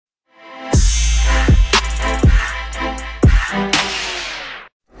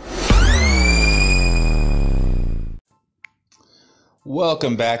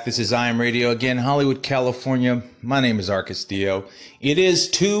Welcome back. This is IAM Radio again, Hollywood, California. My name is Arcus Dio. It is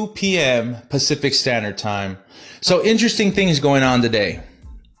 2 p.m. Pacific Standard Time. So interesting things going on today.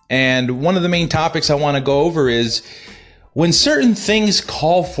 And one of the main topics I want to go over is when certain things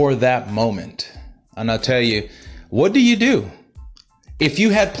call for that moment. And I'll tell you, what do you do? If you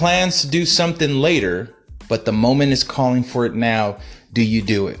had plans to do something later, but the moment is calling for it now, do you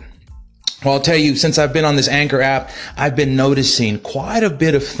do it? Well, I'll tell you, since I've been on this Anchor app, I've been noticing quite a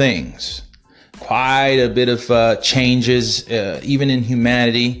bit of things, quite a bit of changes, even in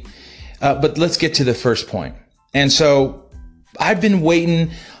humanity. But let's get to the first point. And so I've been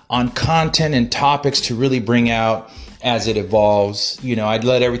waiting on content and topics to really bring out as it evolves. You know, I'd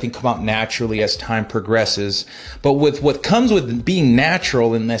let everything come out naturally as time progresses. But with what comes with being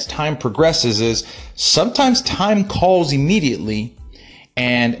natural and as time progresses is sometimes time calls immediately,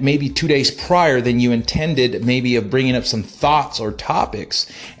 and maybe 2 days prior than you intended, maybe of bringing up some thoughts or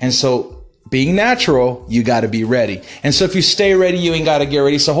topics. And so being natural, you got to be ready. And so if you stay ready, you ain't got to get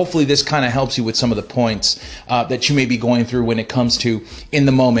ready. So hopefully this kind of helps you with some of the points that you may be going through when it comes to in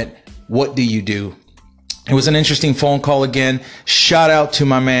the moment. What do you do? It was an interesting phone call again. Shout out to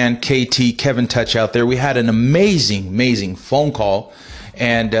my man, KT, Kevin Touch out there. We had an amazing phone call.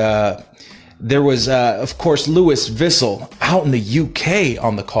 And, there was, of course, Lewis Vissel out in the UK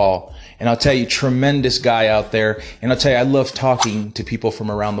on the call. And I'll tell you, tremendous guy out there. And I'll tell you, I love talking to people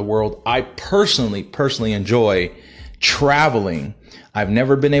from around the world. I personally enjoy traveling. I've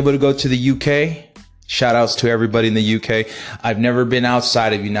never been able to go to the UK. Shout outs to everybody in the UK. I've never been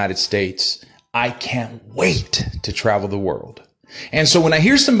outside of the United States. I can't wait to travel the world. And so when I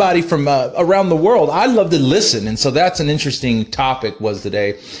hear somebody from around the world, I love to listen. And so that's an interesting topic was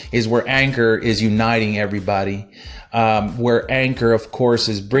today, is where Anchor is uniting everybody, where Anchor, of course,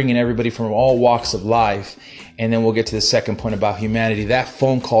 is bringing everybody from all walks of life. And then we'll get to the second point about humanity. That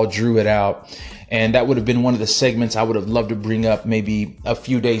phone call drew it out. And that would have been one of the segments I would have loved to bring up maybe a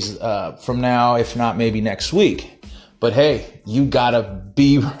few days from now, if not maybe next week. But hey, you gotta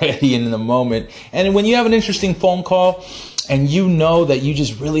be ready in the moment. And when you have an interesting phone call and you know that you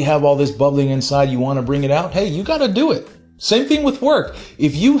just really have all this bubbling inside, you want to bring it out, hey, you gotta do it. Same thing with work.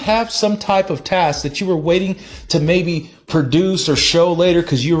 If you have some type of task that you were waiting to maybe produce or show later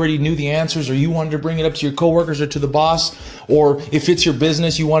because you already knew the answers, or you wanted to bring it up to your coworkers or to the boss, or if it's your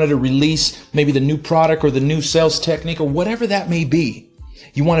business, you wanted to release maybe the new product or the new sales technique or whatever that may be.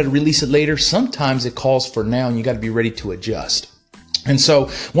 You wanted to release it later. Sometimes it calls for now, and you got to be ready to adjust. And so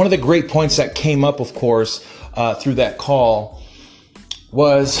one of the great points that came up, of course, through that call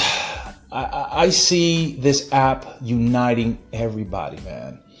was I see this app uniting everybody,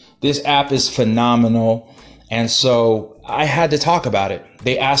 man. This app is phenomenal. And so I had to talk about it.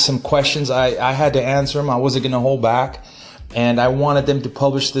 They asked some questions. I had to answer them. I wasn't going to hold back. And I wanted them to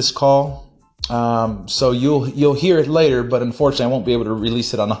publish this call. So you'll hear it later, but unfortunately I won't be able to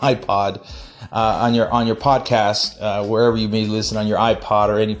release it on the iPod, on your podcast, wherever you may listen, on your iPod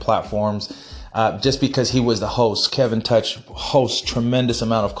or any platforms, just because he was the host. Kevin Touch hosts tremendous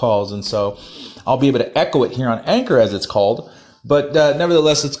amount of calls. And so I'll be able to echo it here on Anchor, as it's called. But,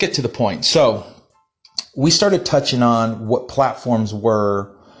 nevertheless, let's get to the point. So we started touching on what platforms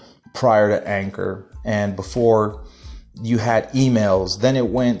were prior to Anchor and before. You had emails, then it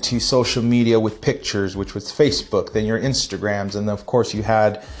went to social media with pictures, which was Facebook, then your Instagrams, and then of course you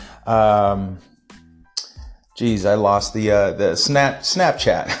had, I lost the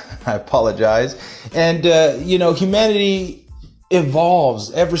Snapchat. I apologize. And, humanity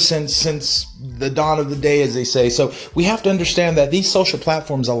evolves ever since the dawn of the day, as they say. So we have to understand that these social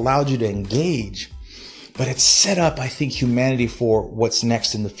platforms allowed you to engage, but it's set up, I think, humanity for what's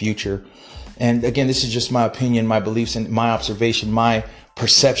next in the future. And again, this is just my opinion, my beliefs, and my observation, my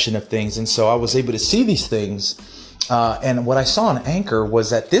perception of things. And so I was able to see these things. And what I saw on Anchor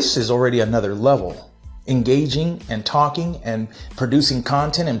was that this is already another level. Engaging and talking and producing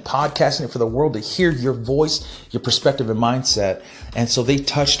content and podcasting it for the world to hear your voice, your perspective and mindset. And so they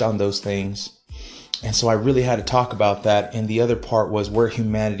touched on those things. And so I really had to talk about that. And the other part was where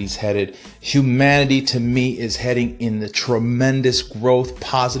humanity's headed. Humanity, to me, is heading in the tremendous growth,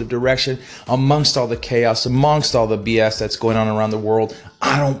 positive direction amongst all the chaos, amongst all the BS that's going on around the world.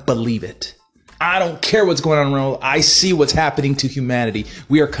 I don't believe it. I don't care what's going on around the world. I see what's happening to humanity.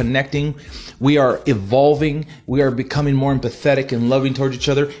 We are connecting. We are evolving. We are becoming more empathetic and loving towards each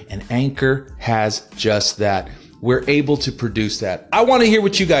other. And Anchor has just that. We're able to produce that. I want to hear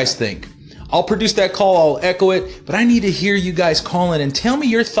what you guys think. I'll produce that call, I'll echo it, but I need to hear you guys call in and tell me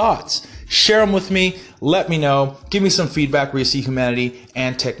your thoughts. Share them with me. Let me know. Give me some feedback where you see humanity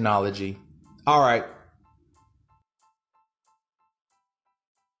and technology. All right.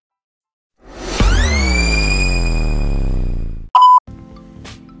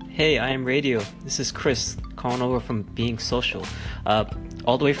 Hey, I am Radio. This is Chris calling over from Being Social,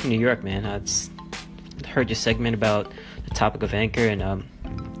 all the way from New York, man. I heard your segment about the topic of Anchor and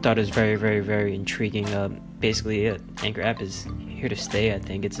thought it was very, very, very intriguing. Basically, Anchor app is here to stay. I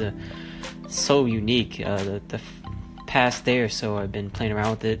think it's so unique. The past day or so, I've been playing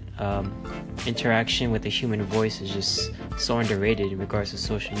around with it. Interaction with the human voice is just so underrated in regards to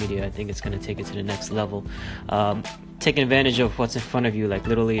social media. I think it's going to take it to the next level. Taking advantage of what's in front of you, like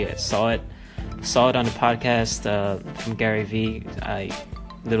literally I saw it on the podcast from Gary Vee. I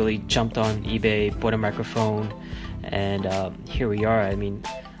literally jumped on eBay, bought a microphone, and here we are. I mean,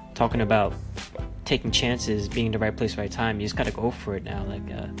 talking about taking chances, being in the right place, right time. You just got to go for it now. Like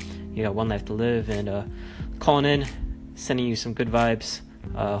you got one life to live, and calling in, sending you some good vibes.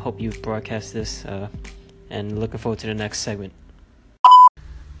 Hope you broadcast this, and looking forward to the next segment.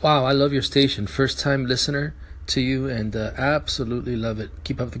 Wow, I love your station. First time listener to you, and absolutely love it.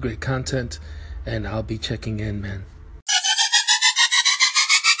 Keep up the great content, and I'll be checking in, man.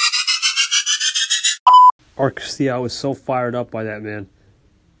 Arcastia, I was so fired up by that, man.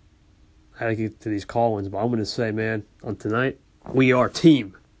 I had to get to these call-ins, but I'm going to say, man, on tonight, we are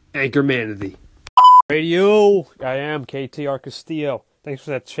Team Anchormanity. Radio, I am KT Arcastillo. Thanks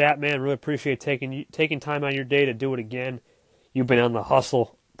for that chat, man. Really appreciate taking time out of your day to do it again. You've been on the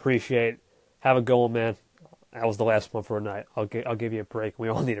hustle. Appreciate it. Have a going, man. That was the last one for a night. I'll give you a break. We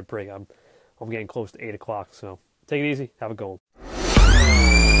all need a break. I'm getting close to 8 o'clock, so take it easy. Have a going.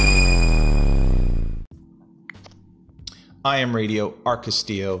 I am Radio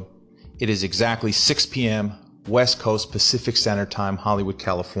Arcastillo. It is exactly 6 p.m. West Coast Pacific Standard Time, Hollywood,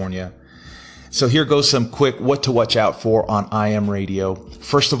 California. So here goes some quick what to watch out for on I Am Radio.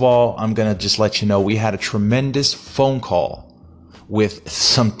 First of all, I'm going to just let you know we had a tremendous phone call with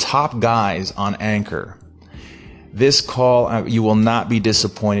some top guys on Anchor. This call, you will not be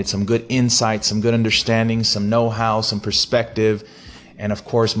disappointed. Some good insight, some good understanding, some know-how, some perspective, and of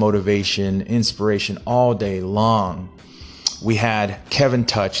course, motivation, inspiration all day long. We had Kevin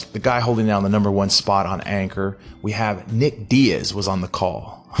Touch, the guy holding down the #1 spot on Anchor. We have Nick Diaz was on the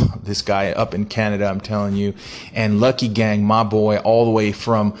call. This guy up in Canada, I'm telling you. And Lucky Gang, my boy, all the way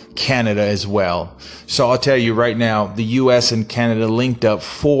from Canada as well. So I'll tell you right now, the U.S. and Canada linked up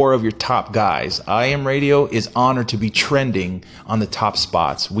 4 of your top guys. I Am Radio is honored to be trending on the top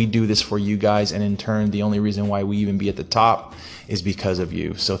spots. We do this for you guys, and in turn, the only reason why we even be at the top is because of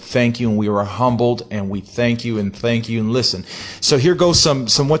you. So thank you, and we were humbled, and we thank you and listen. So here goes some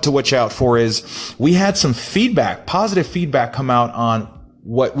what to watch out for is we had some feedback, positive feedback come out on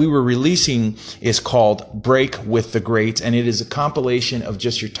what we were releasing is called Break with the Greats, and it is a compilation of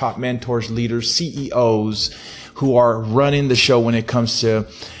just your top mentors, leaders, CEOs who are running the show when it comes to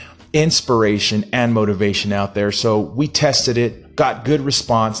inspiration and motivation out there. So we tested it, got good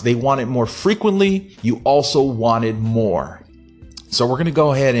response. They want it more frequently. You also wanted more. So we're going to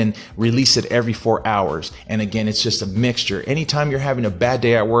go ahead and release it every 4 hours. And again, it's just a mixture. Anytime you're having a bad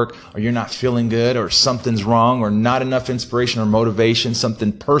day at work, or you're not feeling good, or something's wrong, or not enough inspiration or motivation,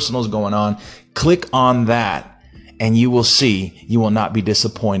 something personal is going on, click on that and you will see you will not be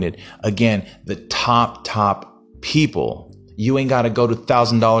disappointed. Again, the top people. You ain't got to go to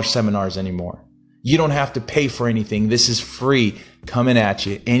 $1,000 seminars anymore. You don't have to pay for anything. This is free coming at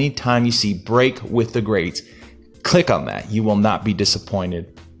you. Anytime you see Break with the Greats, click on that. You will not be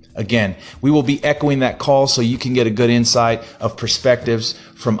disappointed. Again, we will be echoing that call so you can get a good insight of perspectives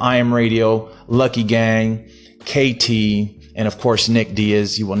from I Am Radio, Lucky Gang, KT, and of course, Nick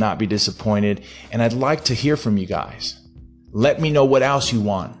Diaz. You will not be disappointed. And I'd like to hear from you guys. Let me know what else you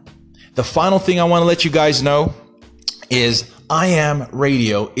want. The final thing I want to let you guys know is I Am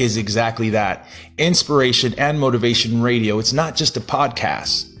Radio is exactly that. Inspiration and motivation radio. It's not just a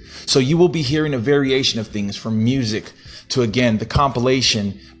podcast. So you will be hearing a variation of things from music to, again, the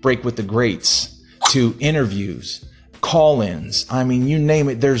compilation Break with the Greats, to interviews, call-ins. I mean, you name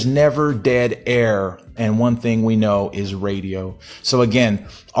it. There's never dead air. And one thing we know is radio. So again,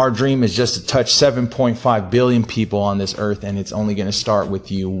 our dream is just to touch 7.5 billion people on this earth. And it's only going to start with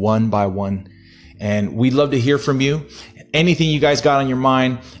you one by one. And we'd love to hear from you. Anything you guys got on your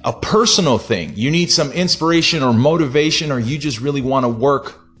mind, a personal thing. You need some inspiration or motivation, or you just really want to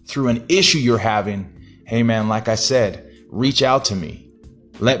work through an issue you're having. Hey man, like I said, reach out to me.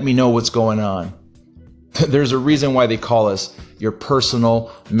 Let me know what's going on. There's a reason why they call us your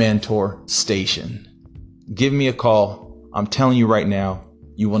personal mentor station. Give me a call. I'm telling you right now,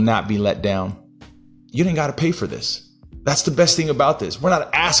 you will not be let down. You didn't got to pay for this. That's the best thing about this. We're not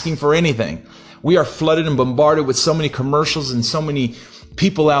asking for anything. We are flooded and bombarded with so many commercials and so many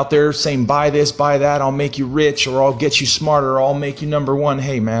people out there saying, buy this, buy that, I'll make you rich, or I'll get you smarter, or I'll make you number one.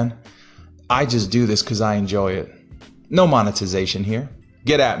 Hey, man, I just do this because I enjoy it. No monetization here.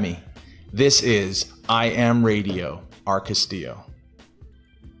 Get at me. This is I Am Radio, Art Castillo.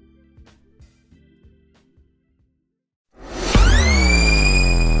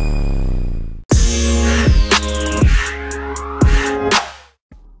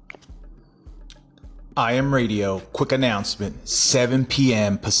 I Am Radio, quick announcement, 7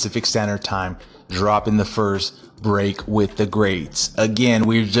 p.m. Pacific Standard Time, dropping the first Break with the Greats. Again,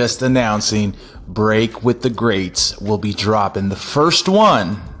 we're just announcing Break with the Greats will be dropping the first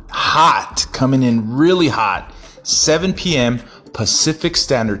one, hot, coming in really hot, 7 p.m. Pacific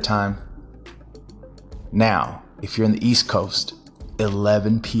Standard Time. Now, if you're in the East Coast,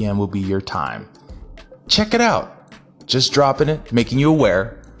 11 p.m. will be your time. Check it out. Just dropping it, making you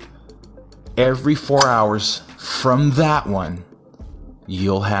aware. Every 4 hours from that one,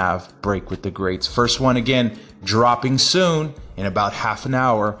 you'll have Break with the Greats. First one, again, dropping soon in about half an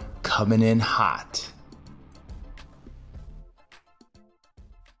hour, coming in hot.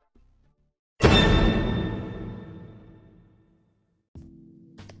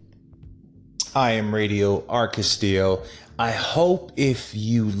 I Am Radio, Art Castillo. I hope if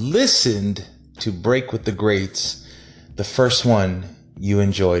you listened to Break with the Greats, the first one, you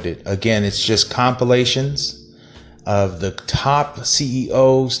enjoyed it. Again, it's just compilations of the top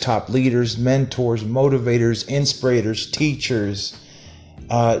CEOs, top leaders, mentors, motivators, inspirators, teachers,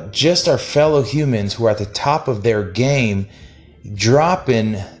 just our fellow humans who are at the top of their game,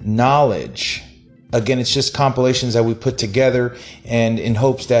 dropping knowledge. Again, it's just compilations that we put together and in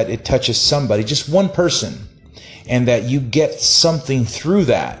hopes that it touches somebody, just one person, and that you get something through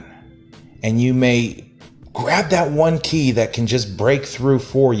that. And you may grab that one key that can just break through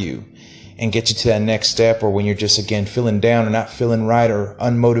for you and get you to that next step, or when you're just, again, feeling down or not feeling right or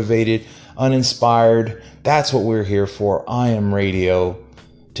unmotivated, uninspired. That's what we're here for. I Am Radio,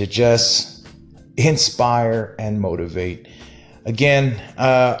 to just inspire and motivate. Again,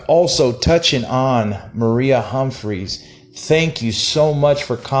 also touching on Maria Humphreys. Thank you so much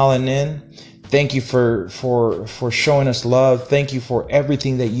for calling in. Thank you for showing us love. Thank you for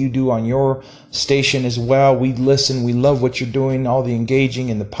everything that you do on your station as well. We listen. We love what you're doing. All the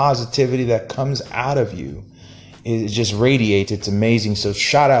engaging and the positivity that comes out of you. It just radiates. It's amazing. So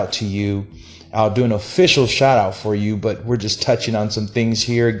shout out to you. I'll do an official shout out for you, but we're just touching on some things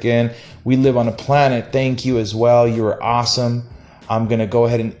here. Again, we live on a planet. Thank you as well. You are awesome. I'm going to go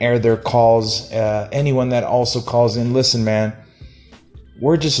ahead and air their calls. Anyone that also calls in, listen, man.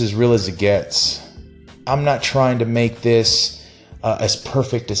 We're just as real as it gets. I'm not trying to make this as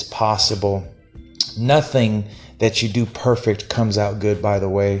perfect as possible. Nothing that you do perfect comes out good, by the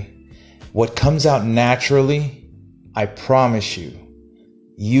way. What comes out naturally, I promise you,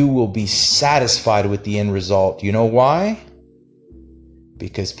 you will be satisfied with the end result. You know why?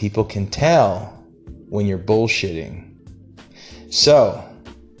 Because people can tell when you're bullshitting. So,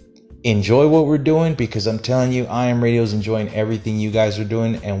 enjoy what we're doing, because I'm telling you, I Am Radio is enjoying everything you guys are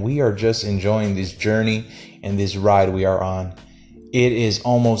doing, and we are just enjoying this journey and this ride we are on. It is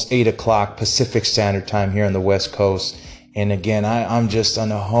almost 8 o'clock Pacific Standard Time here on the West Coast. And again, I'm just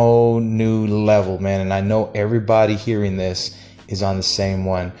on a whole new level, man. And I know everybody hearing this is on the same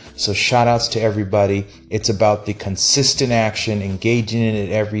one. So shout outs to everybody. It's about the consistent action, engaging in it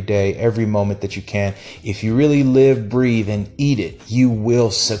every day, every moment that you can. If you really live, breathe, and eat it, you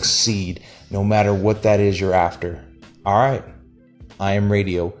will succeed no matter what that is you're after. All right. I Am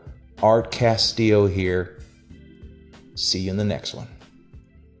Radio. Art Castillo here. See you in the next one.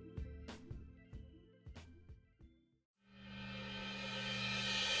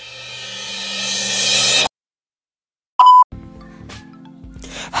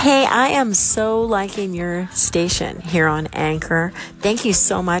 Hey, I am so liking your station here on Anchor. Thank you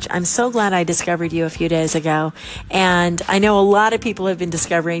so much. I'm so glad I discovered you a few days ago. And I know a lot of people have been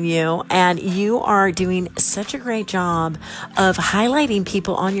discovering you, and you are doing such a great job of highlighting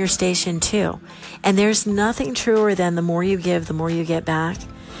people on your station too. And there's nothing truer than the more you give, the more you get back.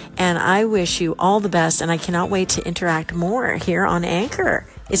 And I wish you all the best, and I cannot wait to interact more here on Anchor.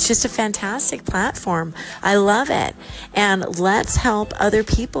 It's just a fantastic platform. I love it. And let's help other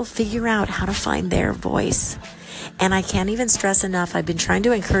people figure out how to find their voice. And I can't even stress enough, I've been trying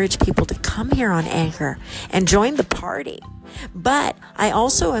to encourage people to come here on Anchor and join the party. But I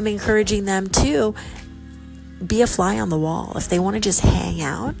also am encouraging them to be a fly on the wall. If they want to just hang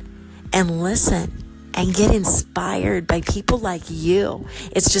out and listen and get inspired by people like you,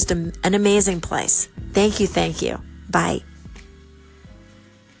 it's just an amazing place. Thank you. Bye.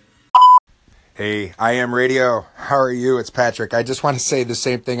 Hey, IAM Radio. How are you? It's Patrick. I just want to say the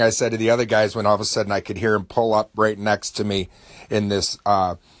same thing I said to the other guys when all of a sudden I could hear him pull up right next to me in this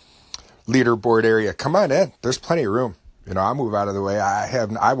leaderboard area. Come on in. There's plenty of room. You know, I'll move out of the way.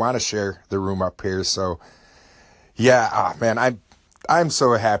 I want to share the room up here. So, yeah, man, I'm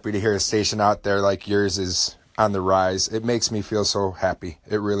so happy to hear a station out there like yours is on the rise. It makes me feel so happy.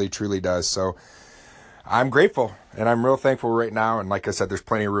 It really, truly does. So, I'm grateful, and I'm real thankful right now. And like I said, there's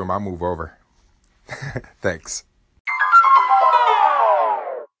plenty of room. I'll move over. Thanks.